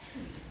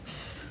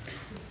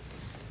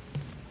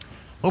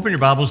Open your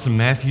Bibles to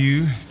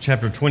Matthew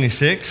chapter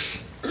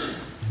 26.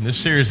 In this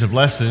series of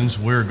lessons,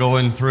 we're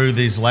going through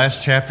these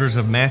last chapters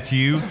of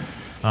Matthew,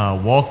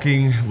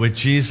 walking with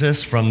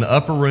Jesus from the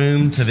upper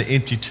room to the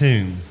empty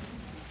tomb.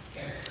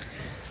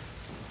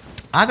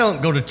 I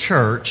don't go to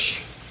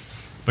church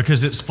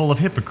because it's full of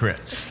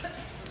hypocrites.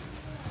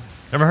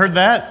 Ever heard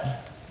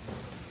that?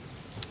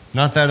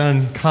 Not that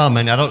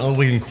uncommon. I don't know if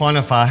we can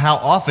quantify how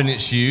often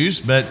it's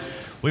used, but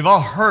we've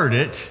all heard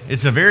it.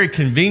 It's a very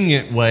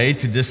convenient way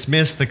to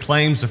dismiss the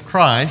claims of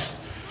Christ.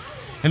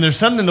 And there's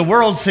something the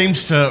world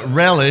seems to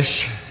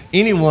relish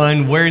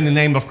anyone wearing the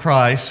name of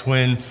Christ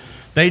when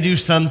they do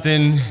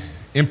something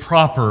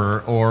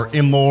improper or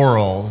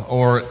immoral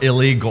or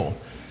illegal.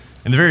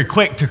 And they're very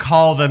quick to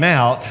call them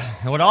out.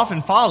 And what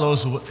often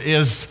follows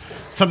is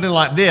something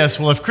like this: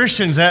 well, if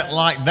Christians act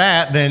like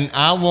that, then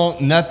I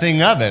want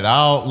nothing of it.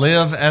 I'll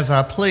live as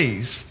I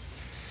please.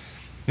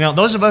 Now,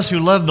 those of us who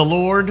love the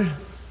Lord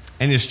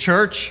and His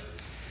church,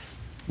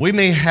 we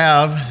may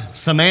have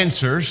some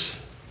answers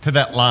to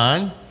that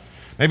line.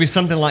 Maybe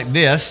something like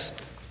this: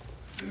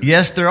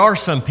 yes, there are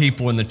some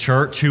people in the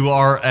church who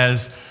are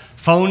as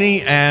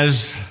phony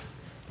as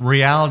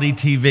reality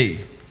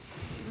TV.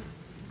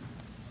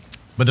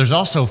 But there's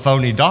also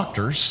phony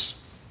doctors,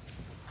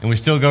 and we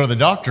still go to the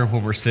doctor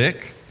when we're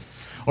sick.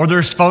 Or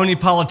there's phony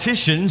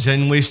politicians,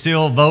 and we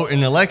still vote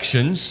in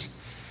elections.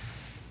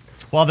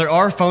 While there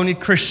are phony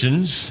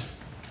Christians,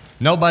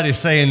 nobody's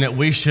saying that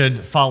we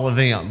should follow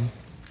them.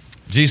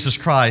 Jesus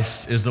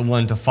Christ is the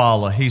one to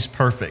follow. He's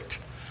perfect.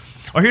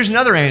 Or here's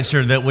another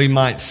answer that we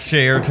might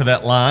share to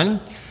that line: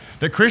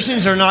 that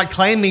Christians are not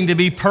claiming to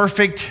be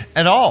perfect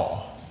at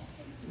all.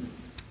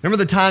 Remember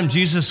the time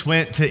Jesus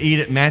went to eat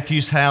at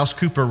Matthew's house?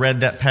 Cooper read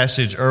that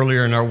passage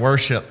earlier in our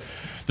worship.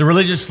 The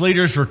religious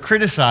leaders were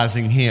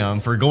criticizing him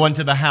for going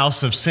to the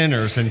house of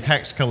sinners and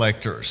tax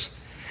collectors.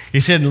 He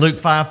said in Luke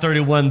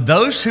 5:31,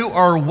 "Those who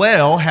are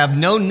well have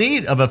no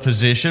need of a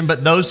physician,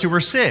 but those who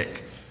are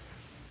sick.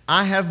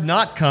 I have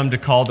not come to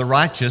call the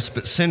righteous,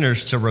 but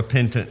sinners to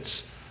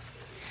repentance."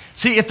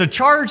 See, if the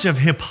charge of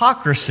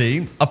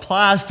hypocrisy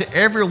applies to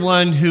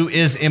everyone who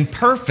is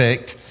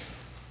imperfect,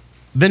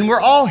 then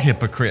we're all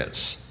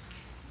hypocrites.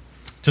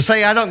 To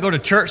say I don't go to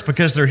church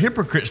because there are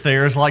hypocrites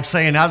there is like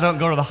saying I don't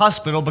go to the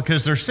hospital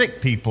because there are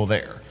sick people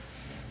there.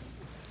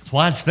 That's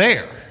why it's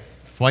there.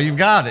 That's why you've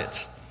got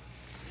it.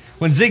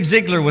 When Zig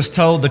Ziglar was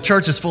told the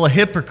church is full of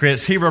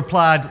hypocrites, he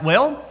replied,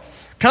 "Well,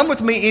 come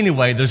with me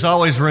anyway. There's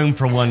always room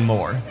for one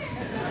more."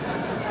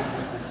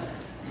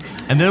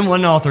 And then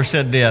one author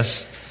said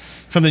this,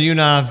 something you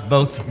and I have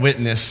both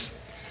witnessed: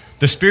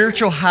 the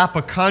spiritual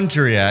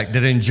hypochondriac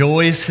that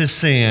enjoys his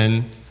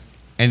sin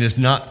and is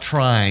not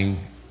trying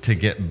to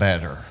get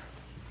better.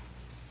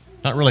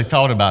 Not really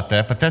thought about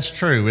that, but that's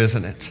true,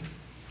 isn't it?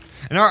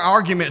 And our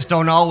arguments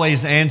don't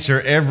always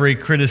answer every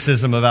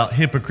criticism about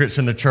hypocrites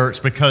in the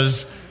church,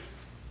 because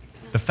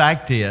the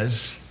fact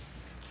is,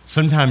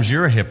 sometimes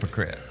you're a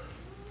hypocrite.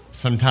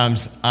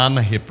 Sometimes I'm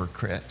a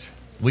hypocrite.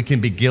 We can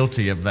be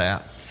guilty of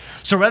that.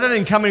 So rather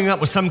than coming up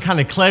with some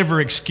kind of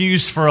clever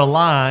excuse for a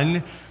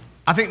line,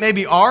 I think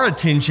maybe our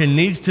attention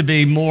needs to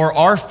be more,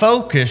 our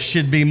focus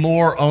should be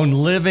more on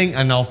living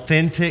an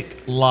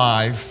authentic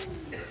life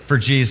for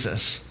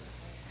Jesus.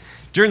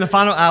 During the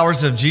final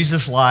hours of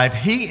Jesus' life,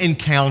 he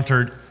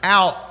encountered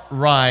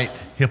outright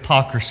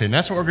hypocrisy. And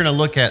that's what we're going to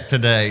look at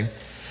today.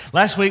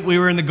 Last week we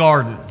were in the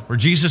garden where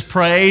Jesus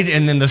prayed,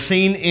 and then the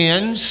scene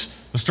ends.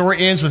 The story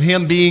ends with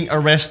him being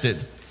arrested.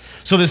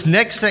 So this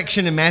next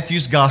section in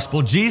Matthew's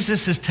gospel,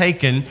 Jesus is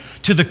taken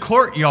to the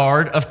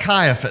courtyard of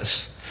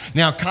Caiaphas.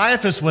 Now,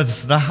 Caiaphas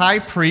was the high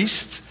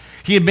priest.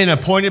 He had been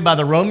appointed by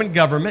the Roman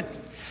government.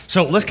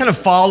 So let's kind of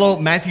follow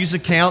Matthew's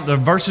account. The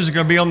verses are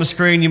going to be on the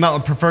screen. You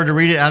might prefer to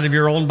read it out of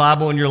your own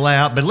Bible in your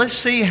lap. But let's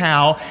see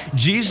how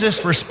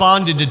Jesus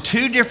responded to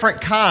two different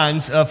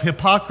kinds of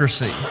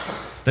hypocrisy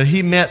that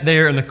he met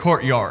there in the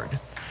courtyard.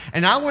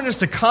 And I want us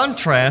to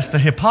contrast the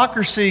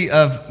hypocrisy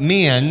of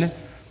men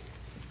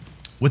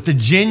with the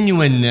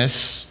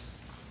genuineness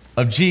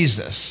of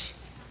Jesus.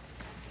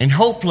 And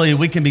hopefully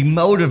we can be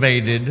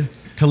motivated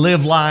to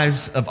live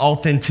lives of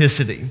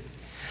authenticity.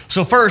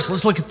 So first,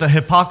 let's look at the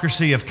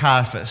hypocrisy of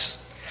Caiaphas.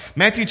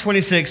 Matthew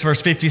 26,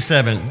 verse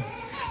 57.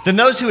 Then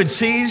those who had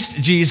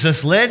seized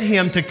Jesus led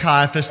him to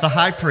Caiaphas, the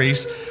high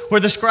priest,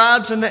 where the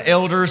scribes and the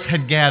elders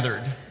had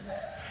gathered.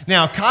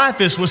 Now,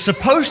 Caiaphas was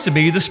supposed to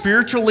be the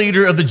spiritual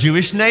leader of the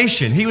Jewish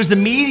nation. He was the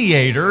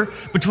mediator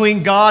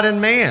between God and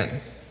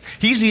man.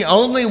 He's the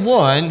only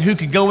one who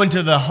could go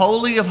into the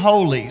Holy of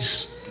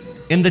Holies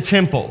in the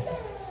temple.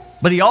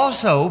 But he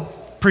also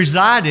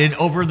presided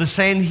over the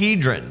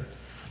Sanhedrin,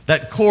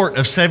 that court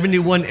of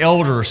 71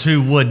 elders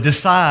who would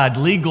decide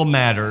legal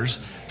matters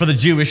for the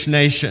Jewish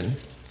nation.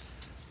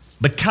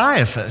 But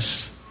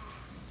Caiaphas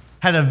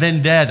had a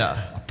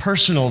vendetta, a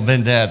personal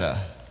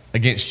vendetta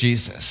against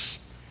Jesus.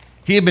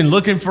 He had been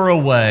looking for a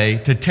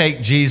way to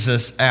take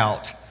Jesus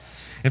out.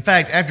 In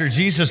fact, after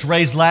Jesus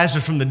raised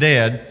Lazarus from the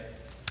dead,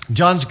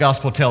 John's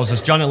gospel tells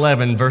us, John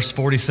 11, verse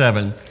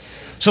 47,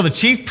 So the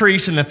chief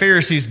priests and the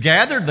Pharisees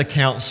gathered the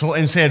council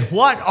and said,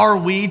 "What are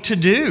we to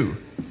do?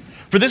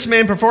 For this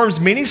man performs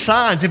many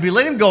signs. If we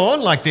let him go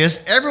on like this,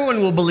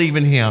 everyone will believe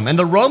in him, and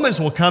the Romans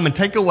will come and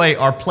take away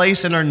our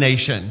place in our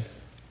nation."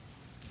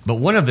 But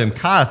one of them,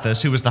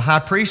 Caiaphas, who was the high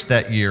priest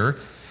that year,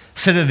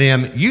 said to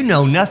them, "You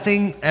know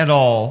nothing at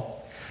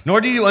all,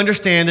 nor do you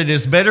understand that it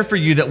is better for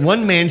you that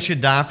one man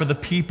should die for the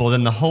people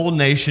than the whole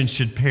nation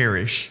should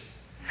perish."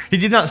 He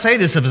did not say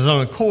this of his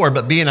own accord,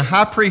 but being a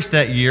high priest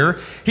that year,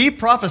 he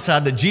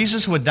prophesied that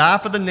Jesus would die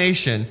for the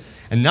nation,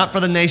 and not for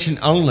the nation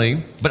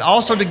only, but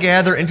also to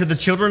gather into the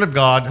children of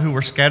God who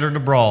were scattered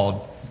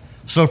abroad.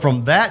 So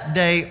from that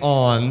day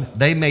on,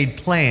 they made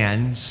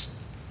plans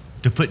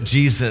to put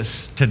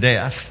Jesus to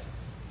death.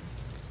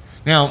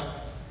 Now,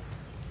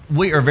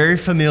 we are very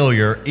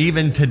familiar,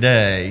 even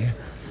today,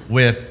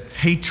 with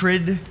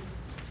hatred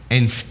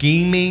and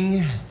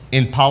scheming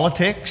in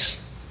politics.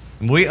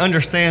 We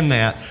understand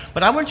that.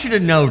 But I want you to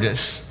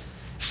notice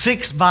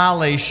 6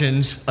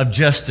 violations of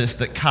justice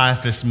that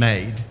Caiaphas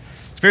made.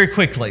 Very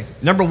quickly.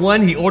 Number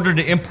 1, he ordered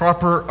an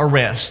improper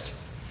arrest.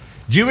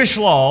 Jewish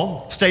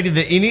law stated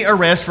that any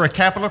arrest for a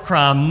capital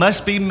crime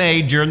must be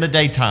made during the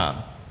daytime.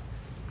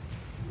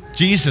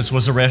 Jesus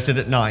was arrested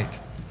at night.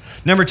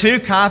 Number 2,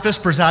 Caiaphas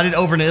presided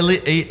over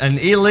an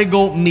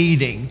illegal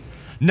meeting.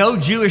 No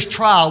Jewish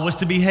trial was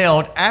to be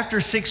held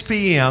after 6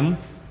 p.m.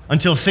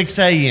 until 6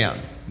 a.m.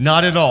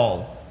 Not at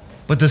all.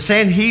 But the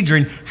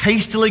Sanhedrin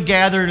hastily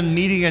gathered in the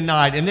meeting at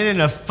night, and then in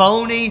a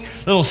phony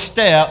little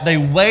step, they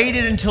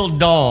waited until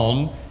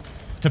dawn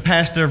to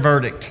pass their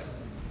verdict.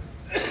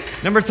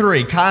 Number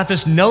 3,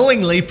 Caiaphas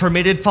knowingly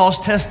permitted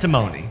false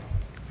testimony.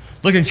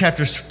 Look in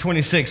chapter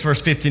 26,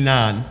 verse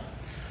 59.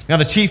 Now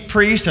the chief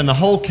priest and the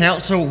whole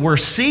council were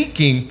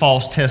seeking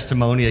false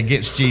testimony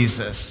against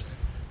Jesus,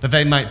 that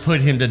they might put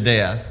him to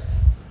death.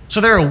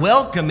 So they were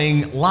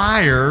welcoming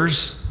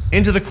liars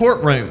into the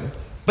courtroom.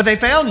 But they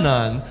found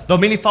none, though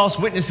many false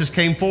witnesses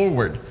came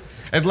forward.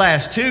 At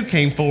last 2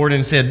 came forward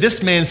and said,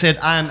 "This man said,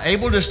 I am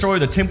able to destroy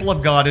the temple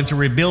of God and to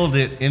rebuild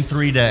it in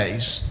 3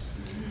 days."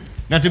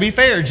 Now, to be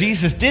fair,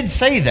 Jesus did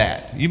say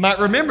that. You might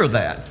remember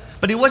that.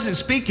 But he wasn't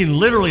speaking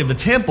literally of the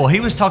temple. He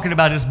was talking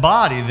about his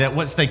body, that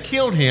once they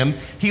killed him,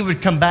 he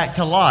would come back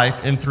to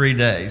life in 3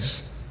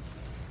 days.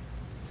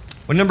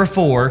 Well, number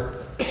 4,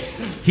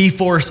 he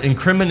forced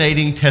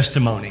incriminating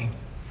testimony.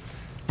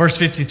 Verse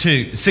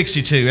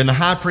 62, and the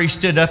high priest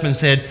stood up and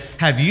said,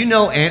 "Have you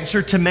no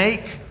answer to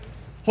make?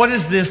 What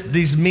is this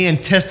these men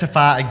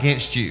testify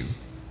against you?"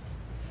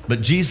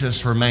 But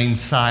Jesus remained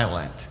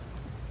silent.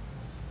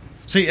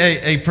 See,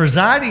 a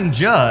presiding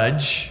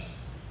judge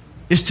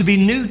is to be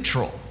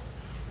neutral.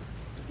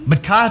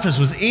 But Caiaphas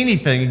was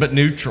anything but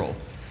neutral.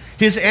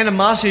 His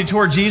animosity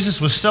toward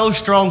Jesus was so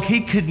strong he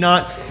could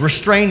not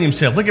restrain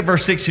himself. Look at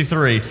verse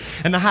 63.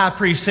 And the high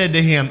priest said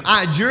to him,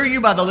 "I adjure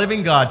you by the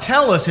living God,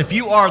 tell us if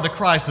you are the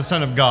Christ, the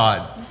Son of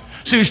God."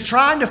 So he's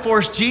trying to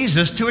force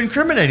Jesus to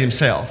incriminate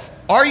himself.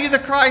 "Are you the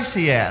Christ?"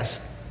 he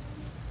asked.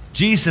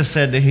 Jesus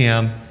said to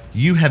him,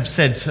 "You have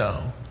said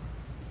so."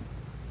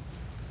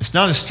 It's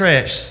not a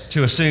stretch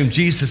to assume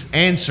Jesus'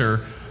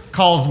 answer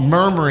caused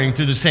murmuring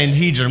through the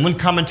Sanhedrin. One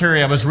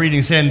commentary I was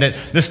reading saying that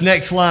this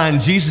next line,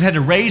 Jesus had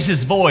to raise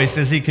his voice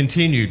as he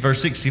continued.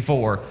 Verse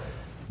 64,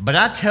 "But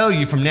I tell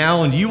you, from now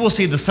on, you will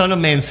see the Son of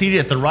Man seated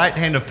at the right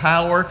hand of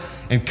power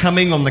and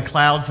coming on the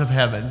clouds of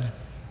heaven."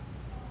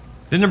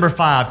 Then number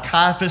 5,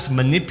 Caiaphas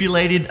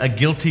manipulated a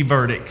guilty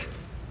verdict.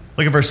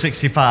 Look at verse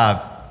 65.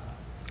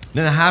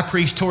 Then the high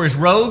priest tore his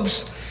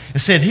robes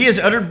and said, "He has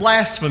uttered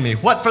blasphemy.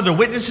 What further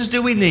witnesses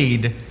do we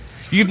need?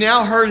 You've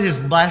now heard his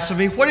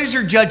blasphemy. What is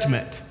your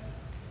judgment?"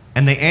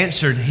 And they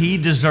answered, "He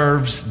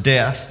deserves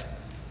death."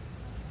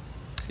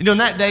 You know, in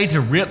that day, to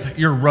rip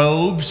your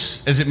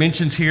robes, as it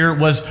mentions here,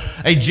 was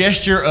a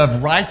gesture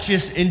of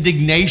righteous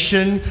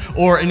indignation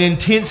or an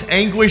intense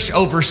anguish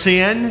over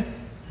sin.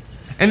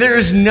 And there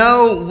is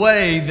no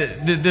way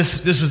that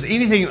this was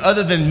anything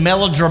other than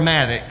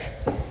melodramatic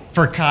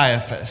for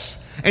Caiaphas.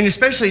 And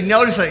especially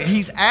notice that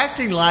he's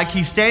acting like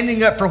he's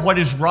standing up for what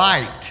is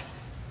right.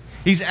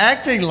 He's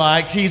acting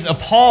like he's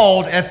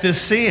appalled at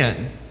this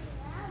sin.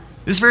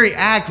 This very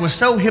act was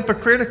so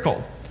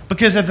hypocritical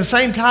because at the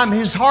same time,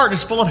 his heart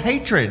is full of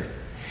hatred.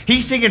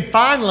 He's thinking,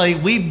 finally,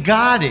 we've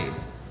got him.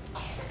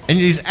 And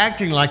he's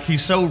acting like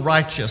he's so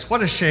righteous.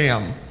 What a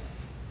sham.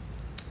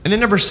 And then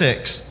number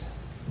 6,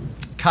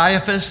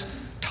 Caiaphas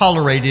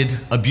tolerated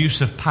abuse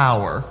of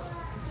power.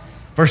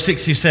 Verse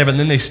 67,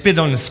 then they spit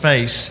on his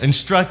face and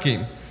struck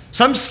him.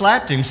 Some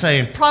slapped him,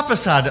 saying,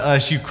 "Prophesy to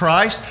us, you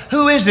Christ.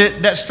 Who is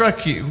it that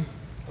struck you?"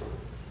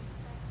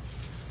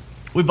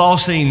 We've all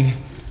seen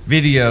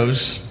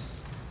videos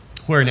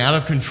where an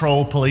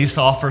out-of-control police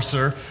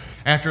officer,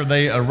 after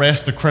they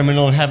arrest the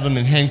criminal and have them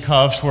in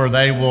handcuffs, where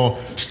they will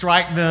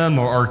strike them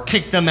or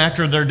kick them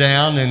after they're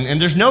down, and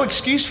there's no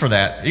excuse for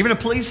that. Even a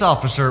police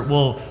officer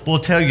will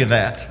tell you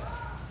that.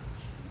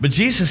 But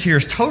Jesus here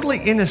is totally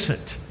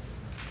innocent.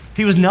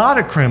 He was not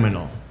a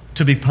criminal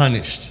to be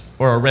punished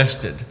or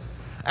arrested.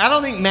 I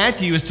don't think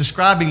Matthew is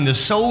describing the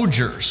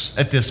soldiers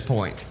at this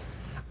point.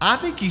 I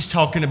think he's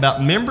talking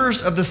about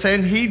members of the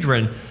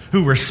Sanhedrin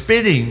who were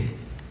spitting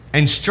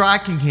and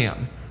striking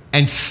him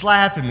and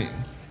slapping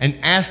him and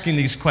asking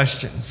these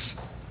questions.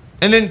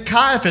 And then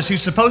Caiaphas,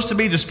 who's supposed to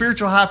be the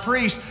spiritual high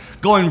priest,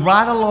 going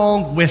right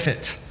along with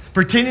it,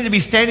 pretending to be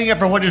standing up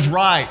for what is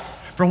right,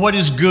 for what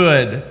is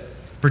good,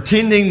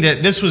 pretending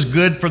that this was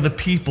good for the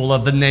people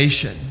of the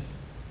nation.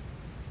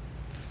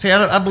 See,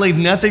 I believe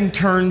nothing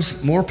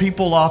turns more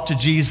people off to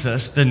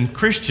Jesus than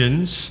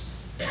Christians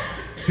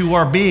who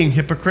are being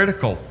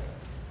hypocritical.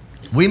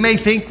 We may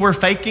think we're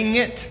faking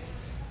it.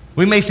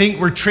 We may think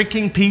we're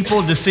tricking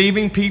people,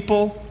 deceiving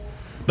people.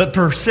 But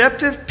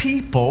perceptive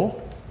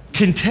people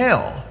can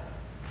tell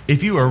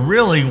if you are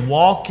really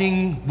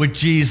walking with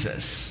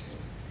Jesus,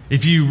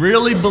 if you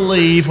really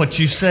believe what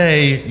you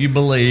say you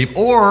believe,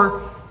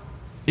 or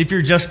if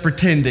you're just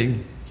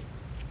pretending.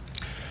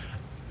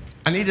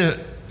 I need to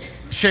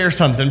share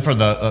something for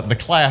the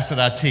class that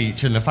I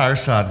teach in the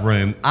fireside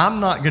room. I'm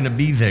not going to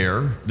be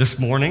there this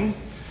morning.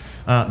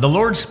 The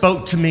Lord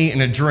spoke to me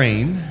in a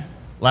dream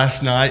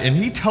last night, and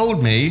he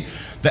told me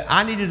that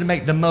I needed to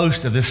make the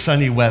most of this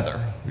sunny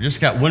weather. We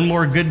just got one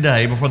more good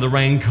day before the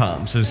rain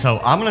comes. And so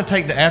I'm going to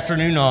take the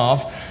afternoon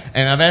off,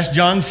 and I've asked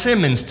John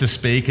Simmons to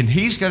speak, and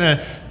he's going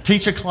to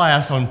teach a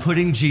class on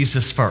putting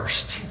Jesus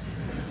first.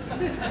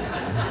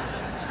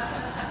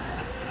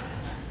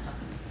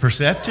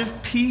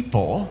 Perceptive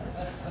people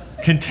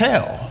can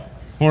tell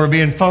when we're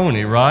being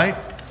phony, right?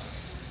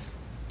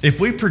 If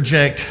we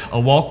project a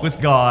walk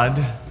with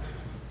God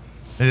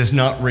that is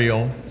not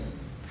real,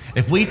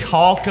 if we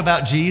talk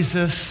about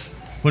Jesus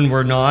when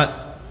we're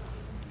not,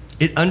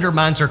 it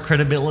undermines our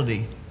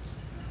credibility.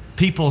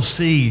 People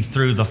see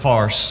through the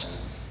farce,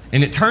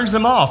 and it turns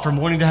them off from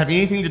wanting to have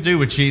anything to do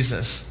with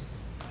Jesus.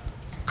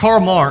 Karl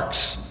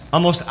Marx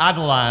almost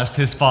idolized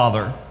his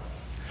father.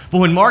 But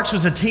when Marx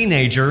was a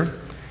teenager,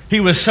 he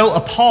was so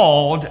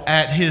appalled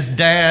at his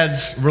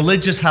dad's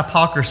religious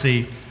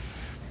hypocrisy.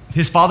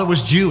 His father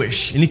was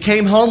Jewish, and he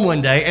came home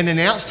one day and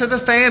announced to the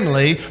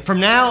family,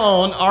 from now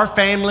on, our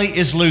family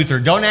is Luther.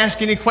 Don't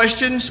ask any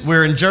questions.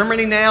 We're in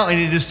Germany now, and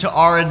it is to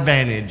our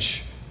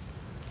advantage.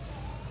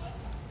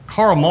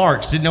 Karl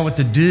Marx didn't know what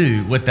to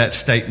do with that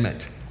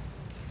statement,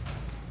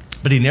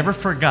 but he never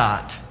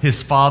forgot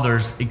his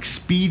father's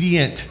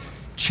expedient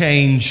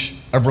change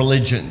of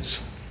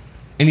religions.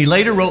 And he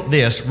later wrote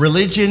this: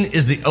 religion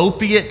is the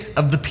opiate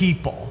of the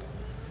people.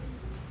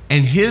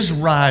 And his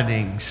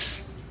writings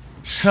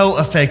so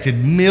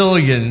affected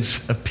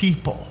millions of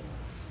people.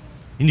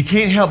 And you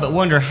can't help but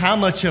wonder how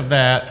much of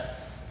that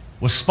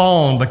was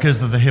spawned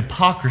because of the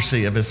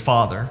hypocrisy of his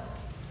father.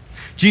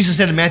 Jesus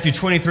said in Matthew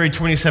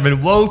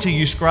 23:27, "Woe to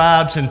you,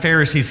 scribes and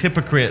Pharisees,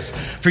 hypocrites,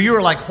 for you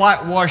are like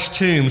whitewashed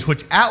tombs,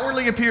 which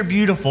outwardly appear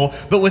beautiful,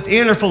 but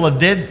within are full of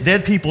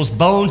dead people's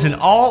bones and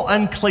all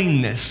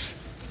uncleanness."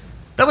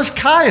 That was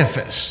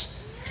Caiaphas.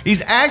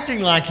 He's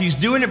acting like he's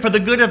doing it for the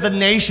good of the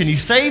nation.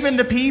 He's saving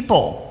the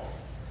people.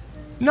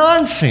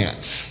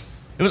 Nonsense.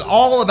 It was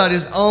all about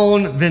his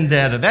own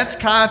vendetta. That's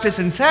Caiaphas,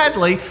 and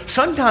sadly,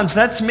 sometimes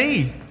that's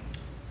me.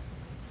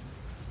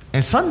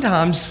 And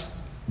sometimes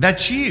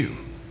that's you.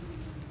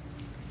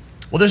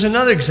 Well, there's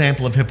another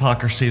example of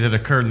hypocrisy that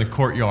occurred in the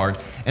courtyard,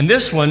 and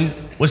this one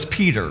was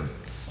Peter.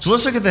 So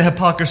let's look at the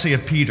hypocrisy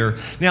of Peter.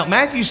 Now,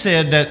 Matthew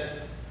said that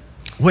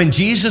when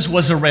Jesus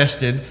was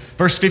arrested,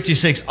 verse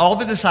 56, all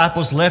the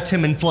disciples left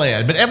him and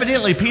fled. But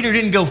evidently, Peter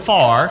didn't go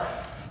far,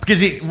 because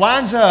he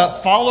winds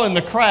up following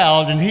the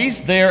crowd, and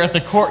he's there at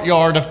the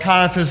courtyard of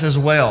Caiaphas as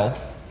well.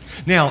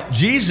 Now,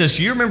 Jesus,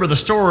 you remember the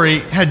story,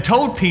 had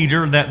told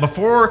Peter that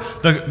before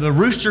the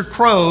rooster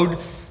crowed,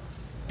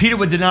 Peter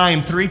would deny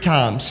him 3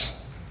 times.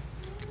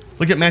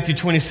 Look at Matthew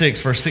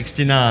 26, verse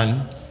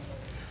 69.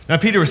 Now,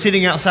 Peter was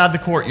sitting outside the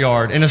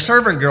courtyard, and a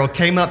servant girl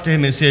came up to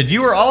him and said,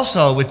 "You are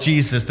also with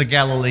Jesus, the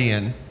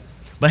Galilean."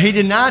 But he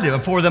denied it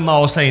before them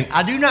all, saying,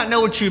 "I do not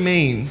know what you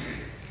mean."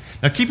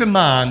 Now, keep in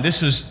mind,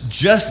 this was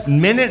just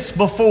minutes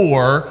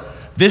before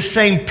this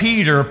same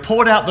Peter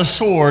pulled out the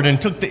sword and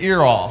took the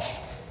ear off.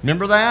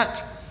 Remember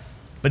that?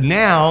 But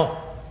now,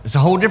 it's a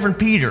whole different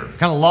Peter.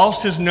 Kind of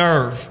lost his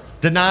nerve,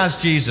 denies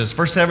Jesus.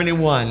 Verse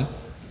 71.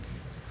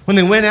 When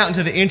they went out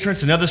into the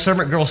entrance, another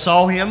servant girl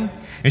saw him,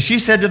 and she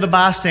said to the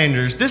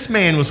bystanders, "This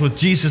man was with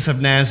Jesus of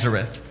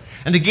Nazareth."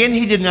 And again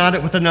he denied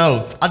it with an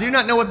oath. I do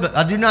not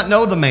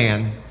know the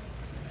man."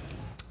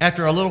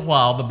 After a little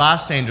while, the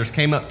bystanders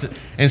came up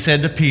and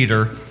said to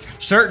Peter,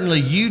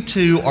 "Certainly you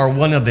too are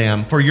one of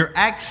them, for your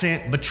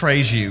accent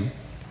betrays you."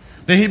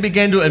 Then he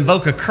began to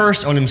invoke a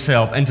curse on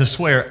himself and to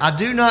swear, "I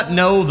do not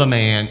know the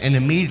man." And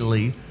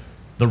immediately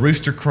the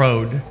rooster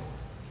crowed.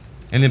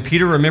 And then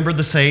Peter remembered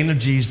the saying of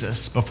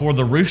Jesus, "Before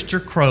the rooster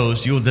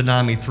crows, you will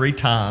deny me 3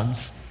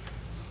 times."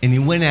 And he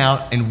went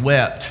out and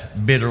wept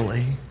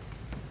bitterly.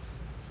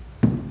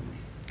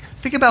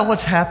 Think about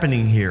what's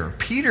happening here.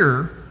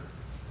 Peter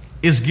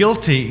is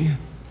guilty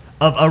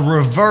of a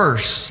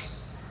reverse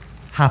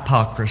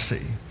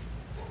hypocrisy.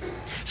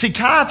 See,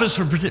 Caiaphas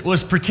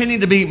was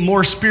pretending to be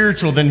more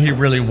spiritual than he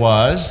really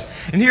was.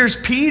 And here's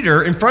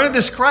Peter in front of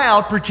this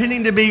crowd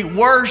pretending to be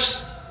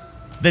worse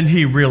than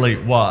he really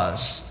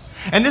was.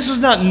 And this was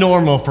not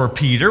normal for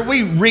Peter.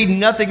 We read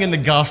nothing in the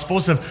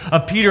Gospels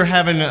of Peter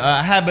having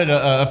a habit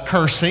of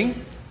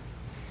cursing.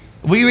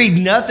 We read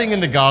nothing in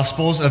the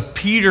Gospels of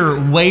Peter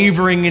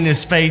wavering in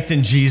his faith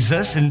in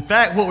Jesus. In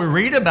fact, what we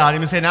read about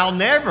him is saying, I'll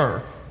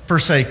never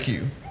forsake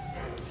you.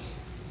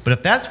 But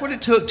if that's what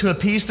it took to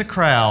appease the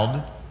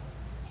crowd,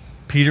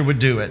 Peter would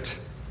do it.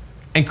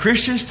 And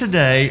Christians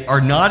today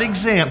are not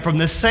exempt from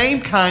the same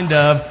kind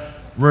of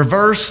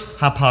reverse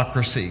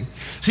hypocrisy.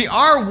 See,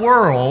 our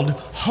world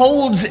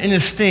holds in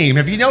esteem.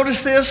 Have you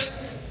noticed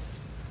this?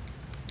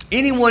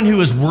 Anyone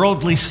who is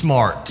worldly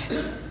smart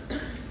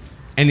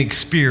and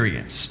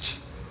experienced.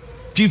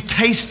 If you've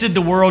tasted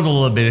the world a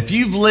little bit, if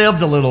you've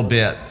lived a little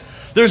bit,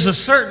 there's a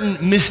certain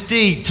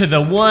mystique to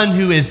the one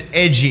who is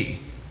edgy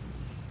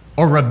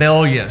or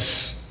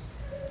rebellious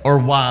or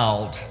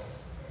wild.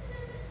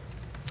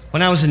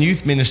 When I was in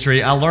youth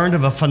ministry, I learned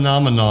of a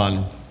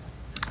phenomenon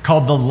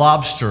called the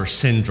lobster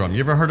syndrome.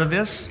 You ever heard of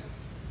this?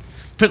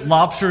 Put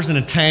lobsters in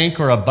a tank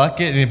or a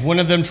bucket, and if one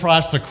of them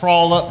tries to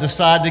crawl up the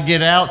side to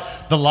get out,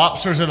 the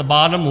lobsters at the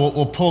bottom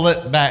will pull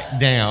it back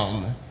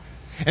down.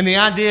 And the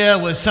idea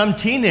was some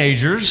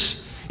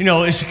teenagers,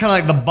 it's kind of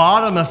like the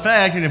bottom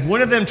effect, and if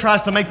one of them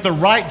tries to make the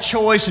right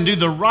choice and do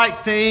the right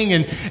thing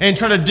and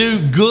try to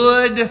do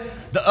good,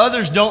 the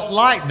others don't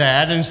like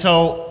that, and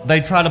so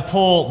they try to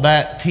pull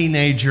that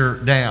teenager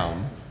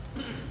down.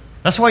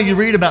 That's why you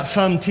read about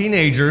some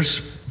teenagers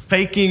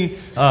faking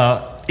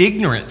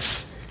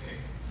ignorance.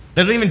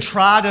 They don't even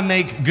try to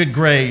make good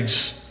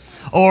grades.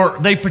 Or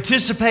they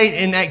participate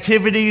in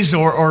activities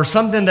or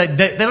something that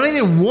they don't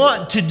even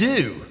want to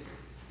do.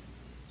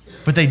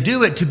 But they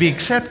do it to be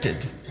accepted.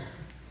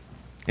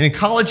 And in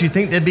college, you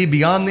think they'd be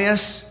beyond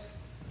this.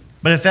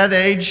 But at that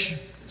age,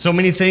 so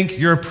many think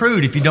you're a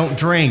prude if you don't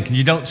drink,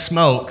 you don't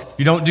smoke,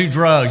 you don't do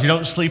drugs, you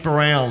don't sleep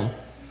around.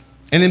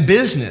 And in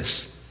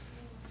business,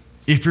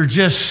 if you're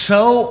just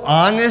so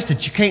honest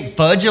that you can't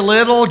fudge a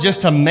little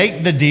just to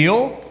make the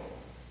deal,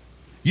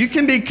 you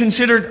can be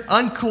considered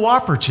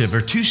uncooperative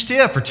or too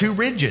stiff or too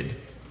rigid.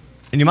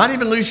 And you might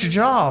even lose your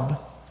job.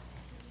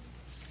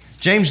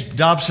 James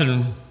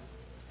Dobson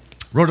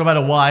wrote about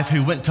a wife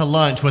who went to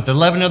lunch with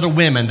 11 other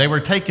women. They were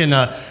taking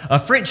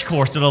a French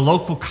course at a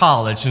local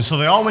college, and so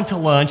they all went to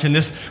lunch, and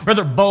this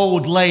rather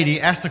bold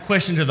lady asked a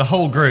question to the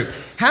whole group.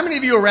 How many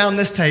of you around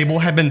this table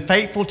have been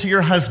faithful to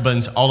your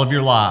husbands all of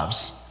your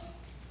lives?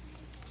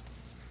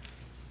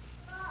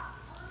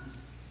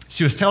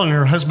 She was telling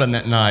her husband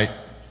that night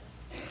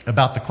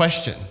about the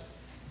question,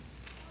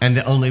 and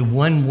only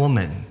one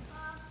woman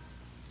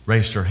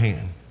raised her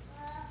hand.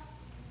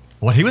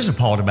 What he was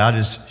appalled about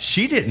is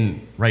she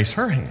didn't raise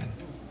her hand.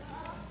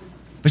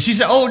 But she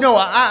said, oh, no,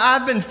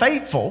 I've been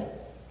faithful.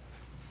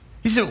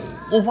 He said,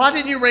 well, why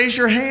didn't you raise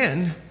your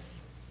hand?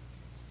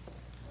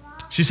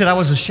 She said, I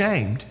was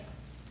ashamed.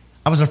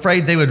 I was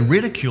afraid they would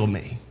ridicule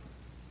me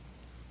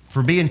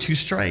for being too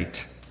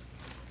straight.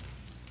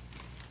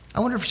 I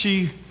wonder if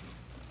she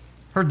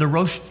heard the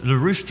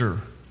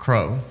rooster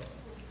crow.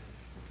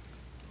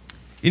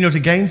 To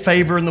gain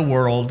favor in the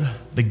world,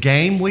 the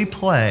game we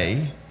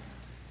play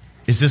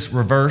is this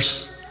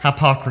reverse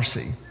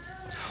hypocrisy,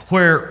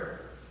 where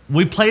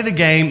we play the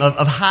game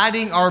of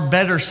hiding our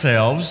better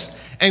selves,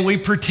 and we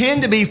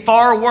pretend to be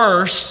far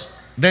worse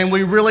than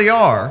we really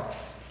are.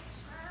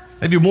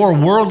 Maybe more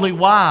worldly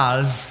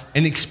wise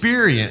and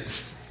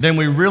experienced than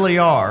we really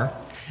are.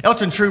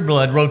 Elton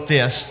Trueblood wrote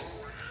this: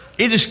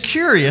 "It is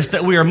curious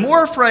that we are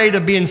more afraid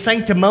of being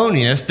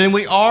sanctimonious than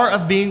we are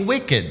of being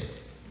wicked."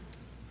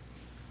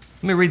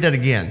 Let me read that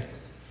again.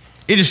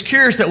 It is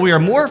curious that we are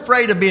more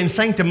afraid of being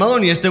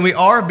sanctimonious than we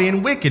are of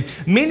being wicked.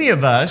 Many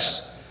of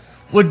us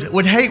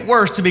would hate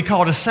worse to be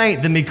called a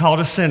saint than be called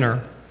a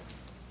sinner.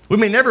 We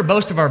may never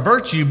boast of our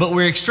virtue, but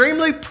we're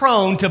extremely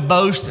prone to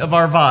boast of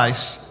our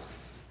vice.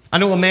 I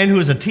know a man who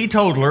is a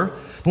teetotaler,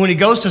 but when he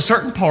goes to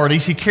certain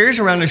parties, he carries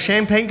around a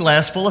champagne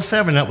glass full of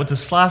 7-Up with a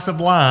slice of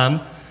lime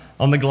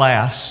on the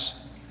glass.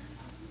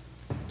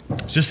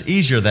 It's just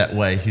easier that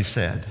way, he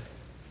said.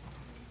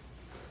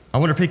 I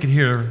wonder if he could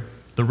hear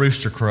the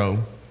rooster crow.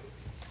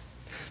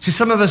 See,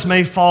 some of us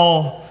may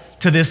fall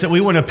to this, that we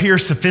want to appear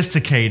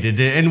sophisticated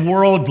and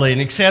worldly and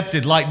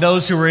accepted like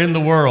those who are in the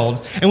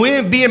world. And we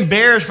would be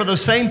embarrassed for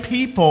those same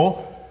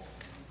people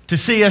to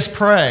see us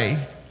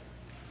pray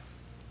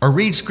or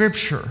read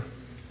Scripture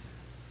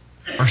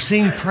or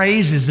sing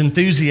praises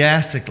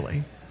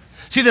enthusiastically.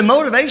 See, the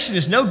motivation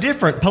is no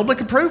different.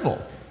 Public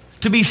approval,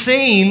 to be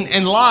seen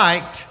and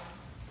liked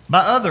by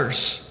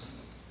others.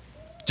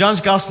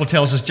 John's Gospel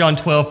tells us, John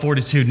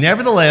 12:42,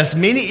 "Nevertheless,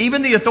 many,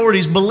 even the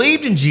authorities,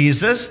 believed in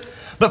Jesus,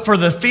 but for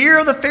the fear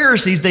of the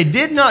Pharisees, they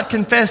did not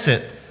confess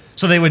it,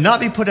 so they would not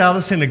be put out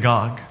of the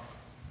synagogue."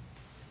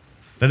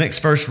 The next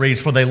verse reads,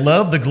 "For they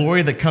love the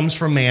glory that comes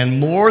from man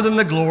more than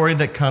the glory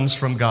that comes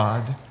from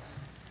God."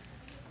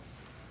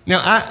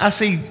 Now, I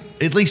see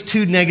at least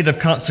two negative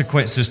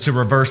consequences to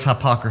reverse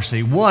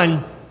hypocrisy.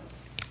 One,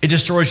 it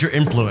destroys your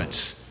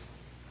influence.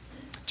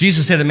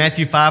 Jesus said in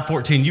Matthew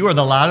 5:14, "You are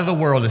the light of the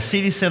world. A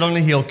city set on a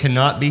hill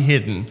cannot be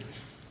hidden."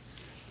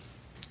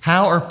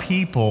 How are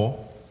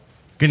people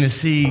going to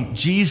see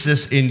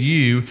Jesus in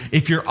you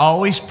if you're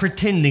always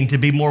pretending to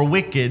be more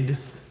wicked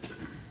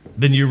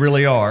than you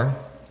really are?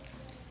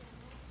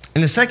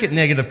 And the second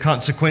negative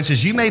consequence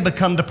is you may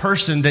become the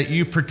person that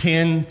you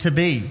pretend to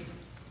be.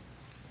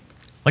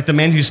 Like the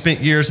man who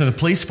spent years in the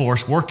police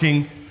force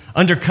working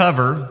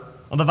undercover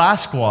on the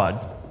Vice Squad.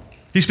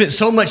 He spent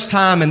so much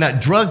time in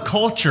that drug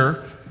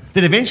culture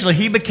that eventually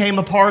he became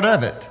a part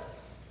of it.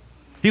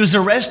 He was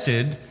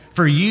arrested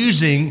for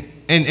using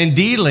and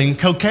dealing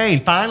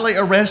cocaine, finally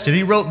arrested.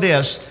 He wrote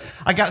this: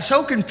 "I got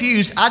so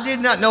confused, I did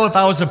not know if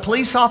I was a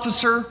police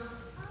officer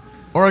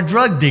or a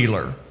drug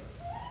dealer."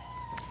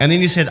 And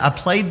then he said, "I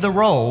played the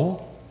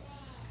role,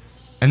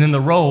 and then the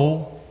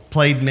role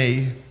played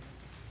me."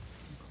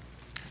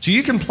 So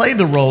you can play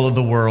the role of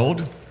the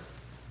world,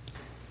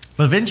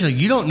 but eventually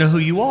you don't know who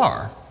you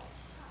are.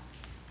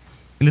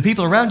 And the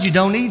people around you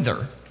don't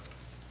either.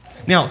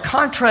 Now,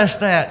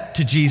 contrast that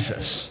to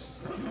Jesus.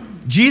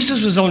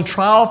 Jesus was on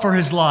trial for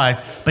his life,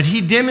 but he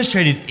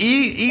demonstrated,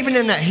 even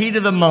in that heat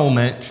of the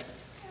moment,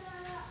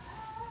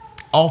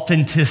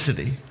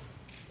 authenticity.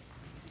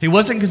 He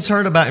wasn't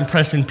concerned about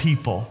impressing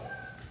people.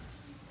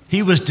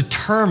 He was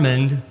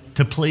determined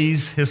to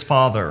please his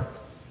Father.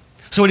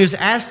 So when he was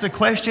asked the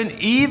question,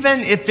 even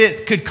if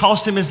it could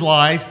cost him his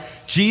life,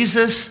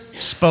 Jesus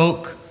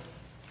spoke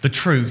the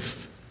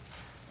truth.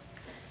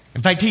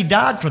 In fact, he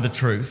died for the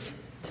truth.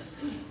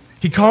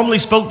 He calmly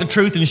spoke the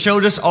truth and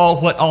showed us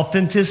all what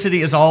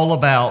authenticity is all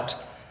about.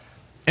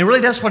 And really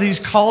that's what he's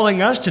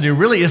calling us to do,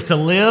 really, is to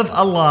live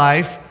a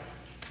life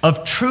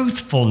of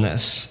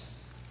truthfulness.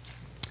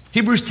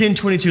 Hebrews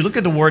 10:22, look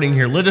at the wording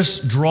here. Let us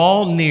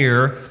draw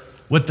near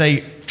with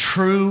a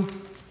true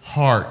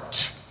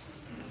heart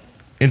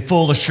in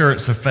full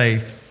assurance of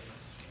faith.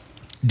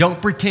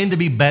 Don't pretend to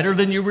be better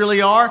than you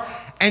really are,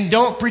 and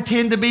don't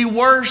pretend to be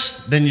worse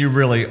than you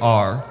really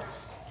are.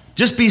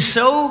 Just be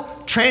so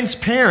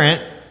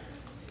transparent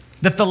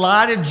that the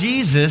light of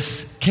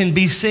Jesus can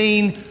be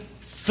seen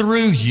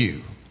through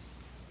you.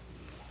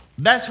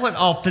 That's what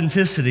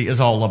authenticity is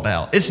all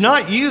about. It's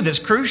not you that's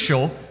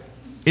crucial,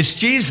 it's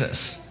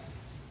Jesus.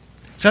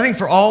 So I think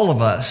for all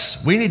of us,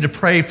 we need to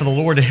pray for the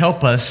Lord to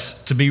help us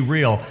to be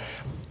real.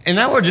 And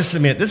I will just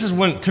admit, this is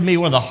to me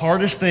one of the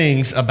hardest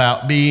things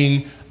about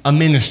being a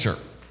minister.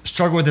 I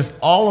struggle with this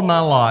all of my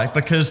life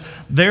because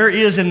there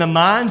is in the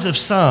minds of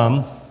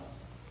some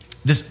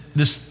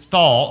this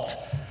thought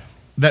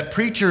that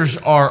preachers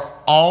are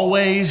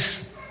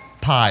always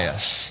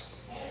pious.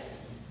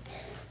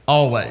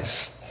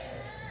 Always.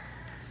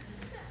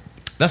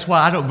 That's why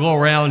I don't go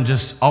around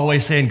just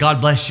always saying,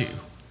 "God bless you,"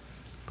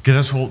 because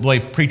that's the way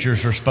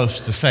preachers are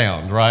supposed to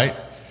sound, right?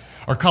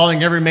 Or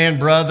calling every man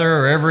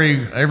brother or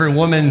every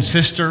woman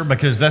sister,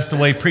 because that's the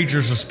way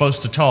preachers are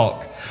supposed to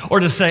talk. Or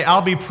to say,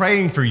 "I'll be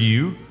praying for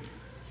you,"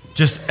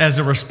 just as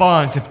a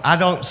response if I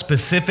don't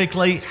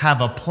specifically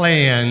have a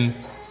plan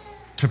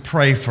to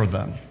pray for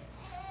them.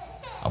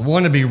 I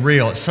want to be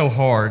real. It's so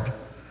hard.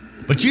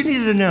 But you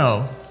need to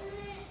know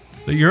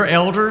that your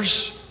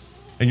elders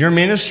and your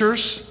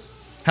ministers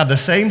have the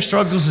same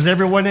struggles as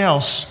everyone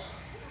else.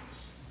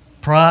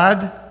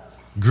 Pride,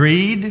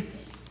 greed,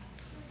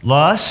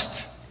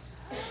 lust,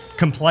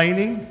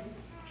 complaining.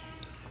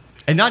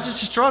 And not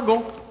just a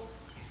struggle.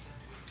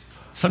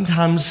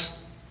 Sometimes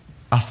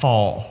a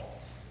fall.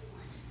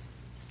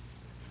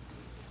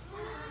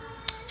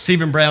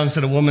 Stephen Brown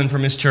said a woman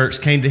from his church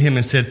came to him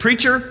and said,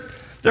 "Preacher,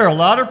 there are a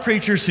lot of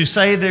preachers who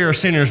say they are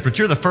sinners, but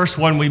you're the first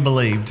one we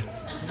believed."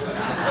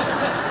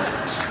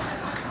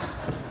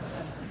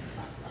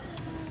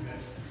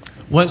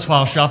 Once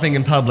while shopping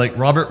in public,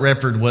 Robert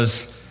Redford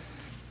was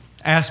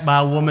asked by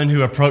a woman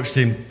who approached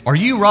him, "Are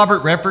you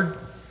Robert Redford?"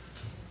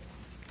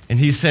 And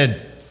he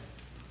said,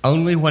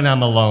 "Only when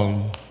I'm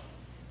alone."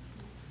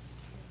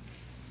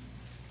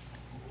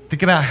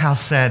 Think about how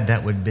sad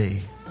that would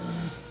be.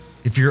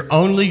 If you're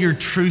only your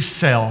true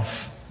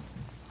self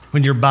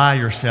when you're by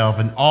yourself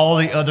and all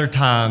the other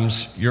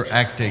times you're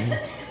acting.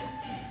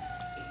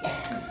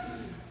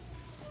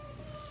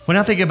 When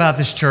I think about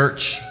this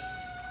church,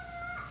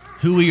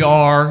 who we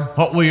are,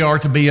 what we are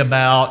to be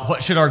about,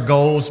 what should our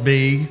goals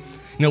be?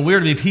 We're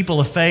to be people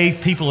of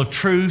faith, people of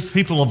truth,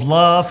 people of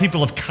love,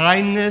 people of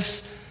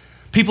kindness,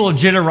 people of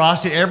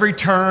generosity, every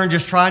turn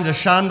just trying to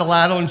shine the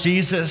light on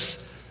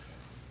Jesus.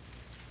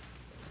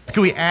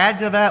 Can we add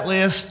to that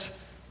list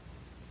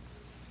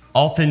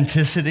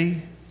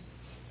authenticity?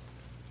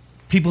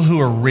 People who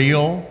are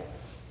real,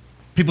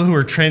 people who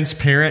are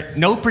transparent,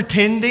 no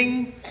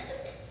pretending,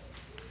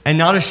 and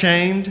not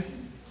ashamed.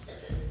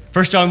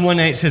 1 John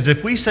 1:8 says,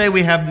 "If we say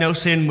we have no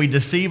sin, we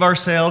deceive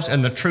ourselves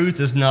and the truth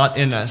is not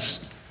in us."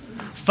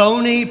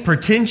 Phony,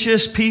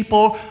 pretentious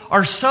people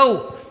are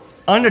so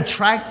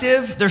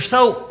unattractive. They're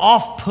so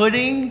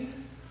off-putting.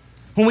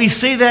 When we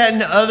see that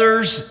in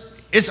others,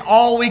 it's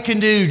all we can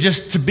do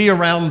just to be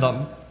around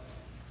them.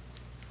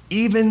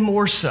 Even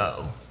more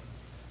so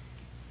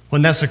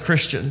when that's a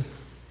Christian.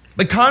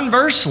 But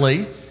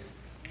conversely,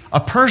 a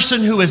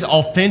person who is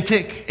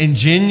authentic and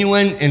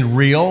genuine and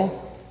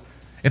real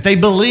if they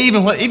believe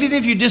in what, even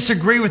if you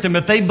disagree with them,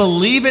 if they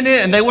believe in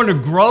it and they want to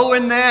grow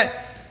in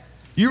that,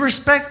 you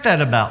respect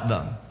that about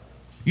them.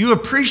 You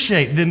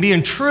appreciate them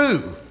being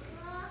true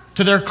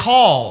to their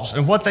cause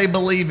and what they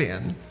believe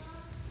in.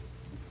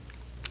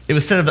 It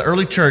was said of the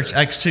early church,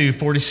 Acts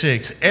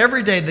 2:46,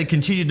 every day they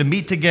continued to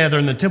meet together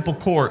in the temple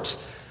courts.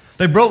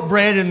 They broke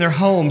bread in their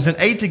homes and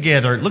ate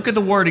together. Look at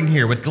the wording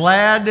here, with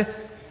glad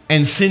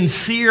and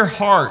sincere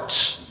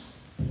hearts,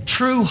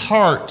 true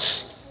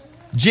hearts,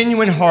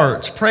 genuine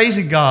hearts,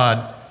 praising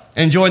God,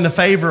 enjoying the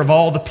favor of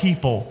all the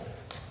people.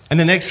 And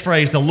the next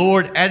phrase, the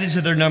Lord added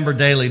to their number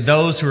daily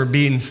those who are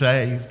being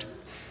saved.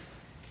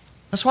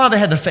 That's why they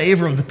had the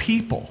favor of the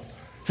people.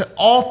 It's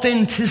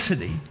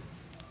authenticity.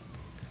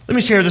 Let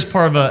me share this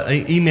part of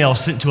an email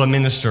sent to a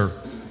minister.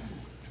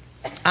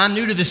 I'm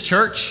new to this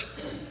church,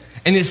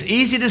 and it's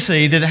easy to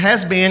see that it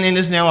has been and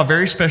is now a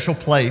very special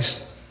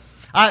place.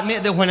 I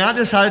admit that when I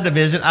decided to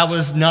visit, I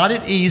was not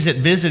at ease at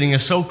visiting a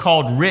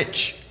so-called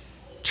rich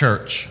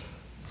church.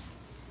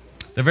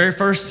 The very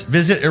first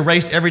visit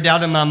erased every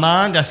doubt in my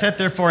mind. I sat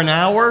there for an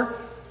hour,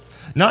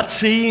 not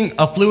seeing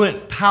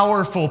affluent,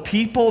 powerful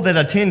people that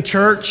attend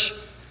church,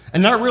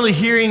 and not really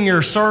hearing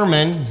your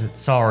sermon,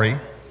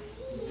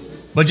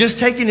 but just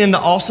taking in the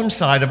awesome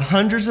sight of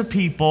hundreds of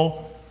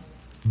people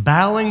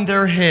bowing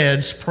their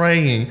heads,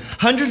 praying.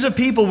 Hundreds of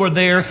people were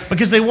there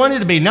because they wanted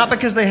to be, not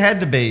because they had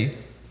to be.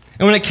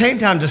 And when it came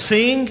time to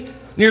sing,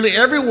 nearly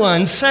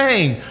everyone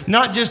sang,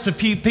 not just the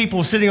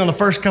people sitting on the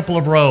first couple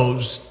of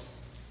rows.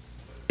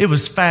 It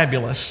was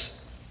fabulous.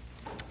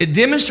 It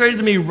demonstrated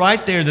to me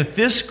right there that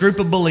this group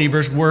of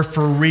believers were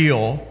for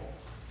real.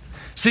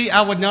 See,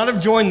 I would not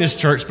have joined this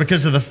church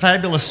because of the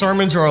fabulous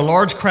sermons or a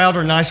large crowd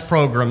or nice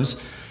programs.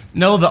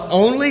 No, the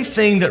only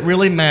thing that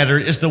really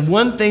mattered is the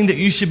one thing that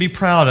you should be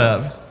proud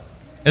of,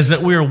 is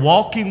that we are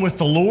walking with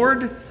the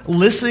Lord,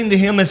 listening to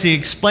Him as He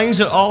explains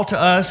it all to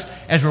us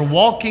as we're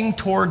walking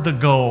toward the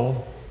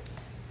goal.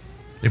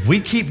 If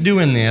we keep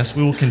doing this,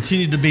 we will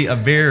continue to be a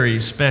very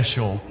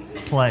special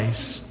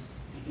place.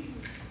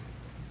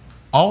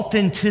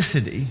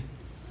 Authenticity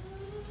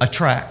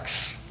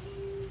attracts.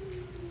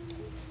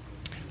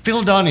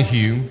 Phil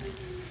Donahue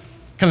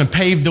kind of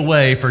paved the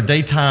way for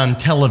daytime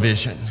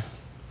television.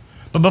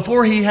 But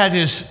before he had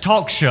his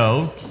talk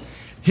show,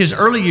 his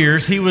early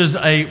years, he was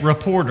a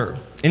reporter.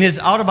 In his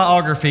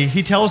autobiography,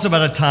 he tells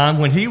about a time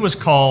when he was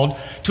called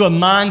to a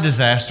mine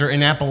disaster in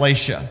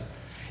Appalachia.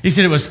 He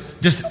said it was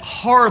just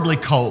horribly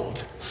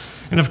cold.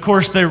 And of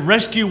course, the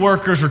rescue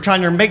workers were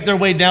trying to make their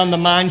way down the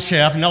mine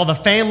shaft, and all the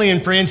family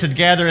and friends had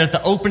gathered at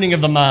the opening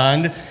of the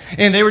mine,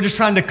 and they were just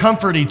trying to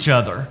comfort each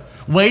other,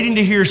 waiting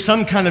to hear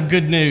some kind of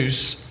good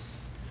news.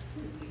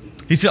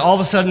 He said all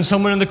of a sudden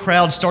someone in the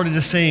crowd started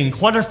to sing,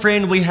 "What a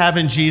friend we have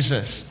in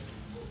Jesus."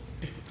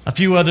 A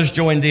few others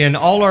joined in,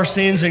 "All our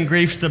sins and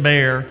griefs to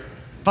bear."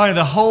 Finally,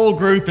 the whole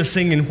group is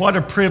singing, "What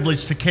a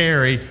privilege to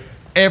carry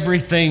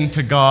everything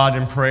to God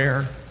in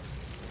prayer."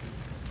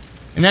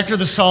 And after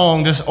the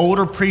song, this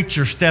older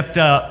preacher stepped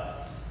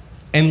up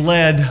and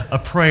led a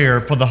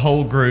prayer for the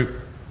whole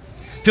group.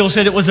 Phil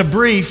said it was a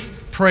brief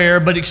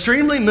prayer, but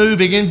extremely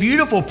moving and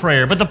beautiful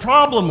prayer. But the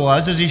problem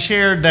was, as he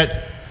shared,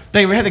 that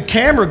they had the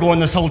camera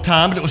going this whole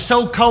time, but it was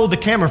so cold the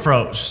camera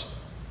froze.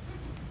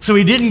 So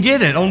he didn't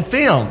get it on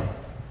film.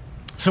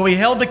 So he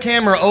held the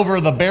camera over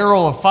the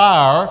barrel of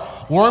fire,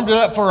 warmed it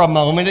up for a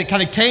moment. It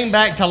kind of came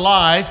back to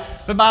life,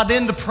 but by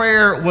then the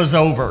prayer was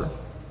over.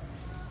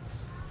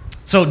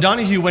 So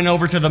Donahue went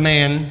over to the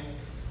man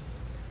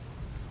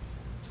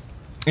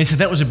and said,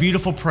 "That was a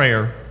beautiful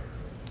prayer,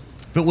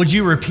 but would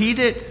you repeat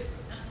it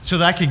so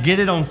that I could get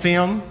it on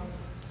film?"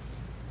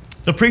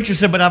 The preacher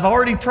said, "But I've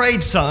already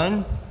prayed,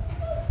 son."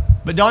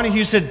 But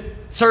Donahue said,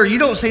 "Sir, you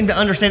don't seem to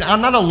understand.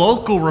 I'm not a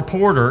local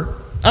reporter.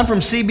 I'm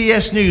from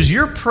CBS News.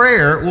 Your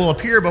prayer will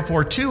appear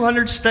before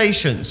 200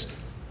 stations."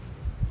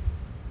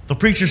 The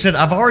preacher said,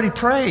 "I've already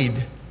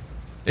prayed.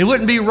 It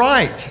wouldn't be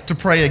right to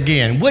pray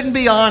again. Wouldn't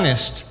be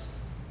honest."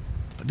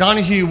 But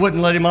Donahue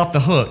wouldn't let him off the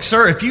hook.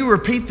 "Sir, if you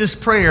repeat this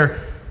prayer,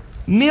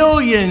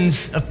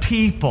 millions of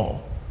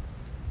people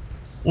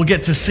will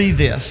get to see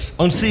this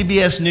on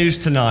CBS News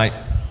tonight."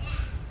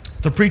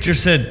 The preacher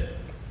said,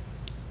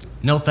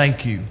 "No,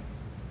 thank you,"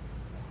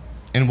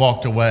 and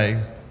walked away.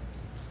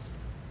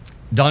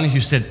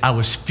 Donahue said, "I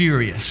was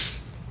furious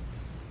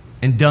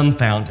and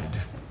dumbfounded."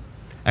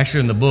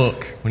 Actually, in the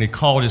book, when he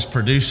called his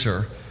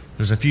producer,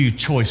 there's a few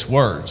choice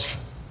words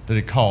that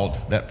he called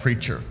that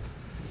preacher.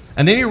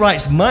 And then he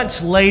writes,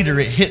 "Months later,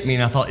 it hit me,"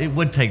 and I thought it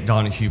would take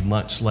Donahue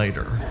months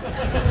later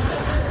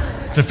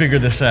to figure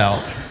this out.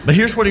 But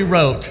here's what he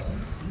wrote.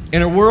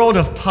 "In a world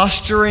of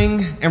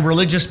posturing and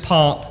religious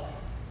pomp,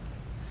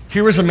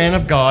 here was a man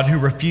of God who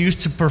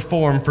refused to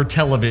perform for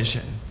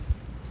television.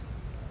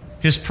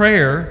 His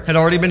prayer had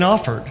already been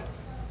offered,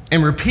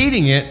 and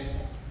repeating it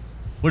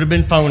would have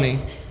been phony.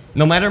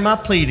 No matter my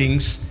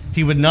pleadings,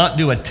 he would not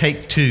do a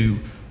take two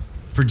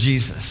for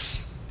Jesus."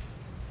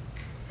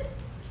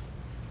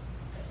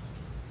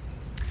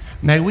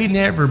 May we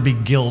never be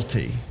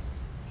guilty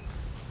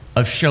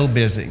of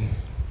showbizzing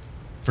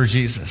for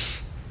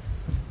Jesus.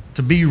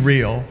 To be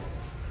real,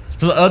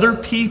 so that other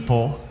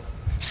people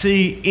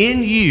see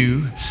in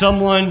you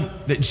someone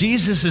that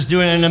Jesus is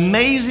doing an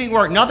amazing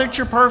work. Not that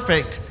you're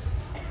perfect,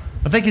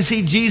 but they can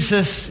see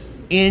Jesus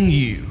in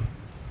you.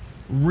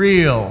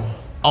 Real,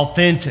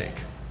 authentic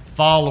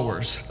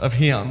followers of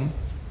Him.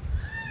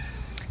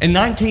 In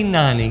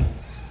 1990,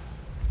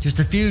 just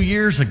a few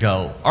years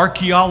ago,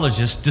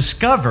 archaeologists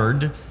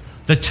discovered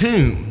the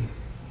tomb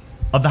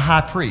of the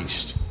high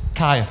priest,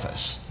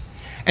 Caiaphas.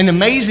 And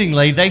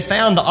amazingly, they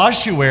found the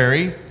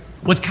ossuary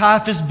with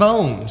Caiaphas'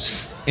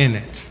 bones in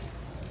it.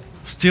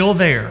 Still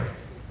there,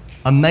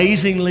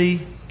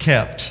 amazingly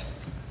kept.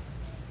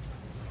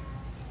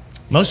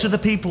 Most of the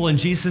people in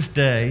Jesus'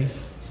 day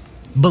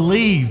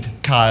believed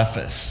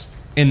Caiaphas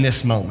in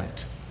this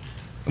moment.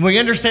 And we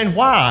understand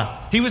why.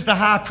 He was the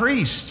high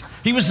priest.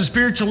 He was the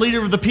spiritual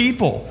leader of the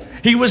people.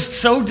 He was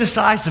so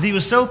decisive. He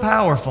was so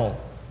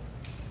powerful.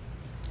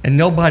 And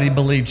nobody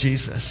believed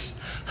Jesus.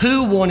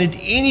 Who wanted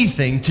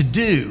anything to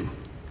do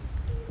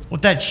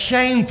with that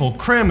shameful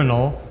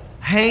criminal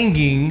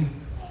hanging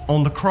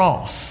on the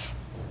cross?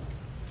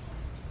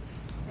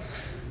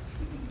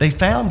 They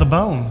found the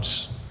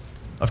bones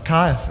of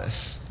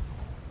Caiaphas.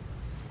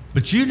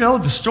 But you know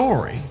the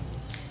story.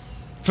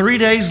 3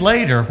 days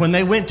later, when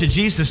they went to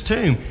Jesus'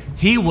 tomb,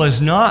 he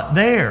was not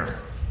there.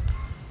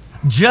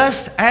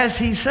 Just as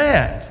he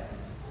said.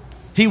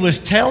 He was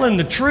telling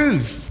the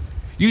truth.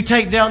 You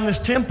take down this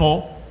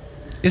temple,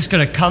 it's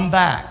going to come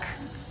back.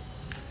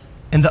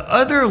 And the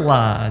other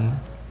line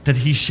that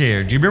he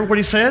shared, do you remember what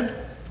he said?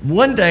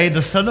 One day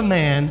the Son of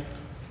Man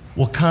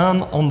will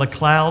come on the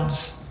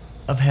clouds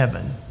of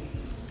heaven.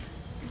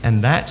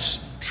 And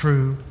that's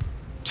true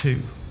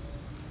too.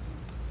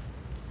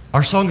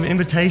 Our song of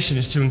invitation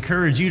is to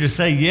encourage you to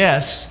say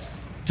yes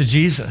to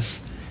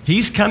Jesus.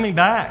 He's coming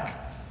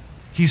back.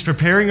 He's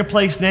preparing a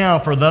place now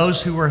for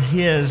those who are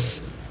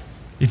His.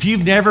 If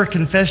you've never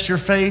confessed your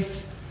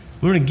faith,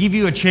 we want to give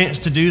you a chance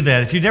to do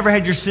that. If you've never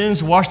had your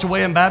sins washed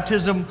away in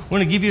baptism, we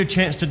want to give you a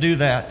chance to do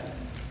that.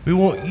 We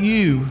want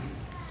you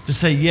to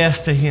say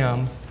yes to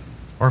Him.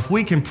 Or if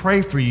we can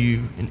pray for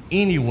you in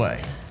any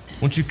way,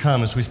 won't you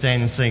come as we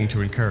stand and sing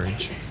to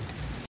encourage?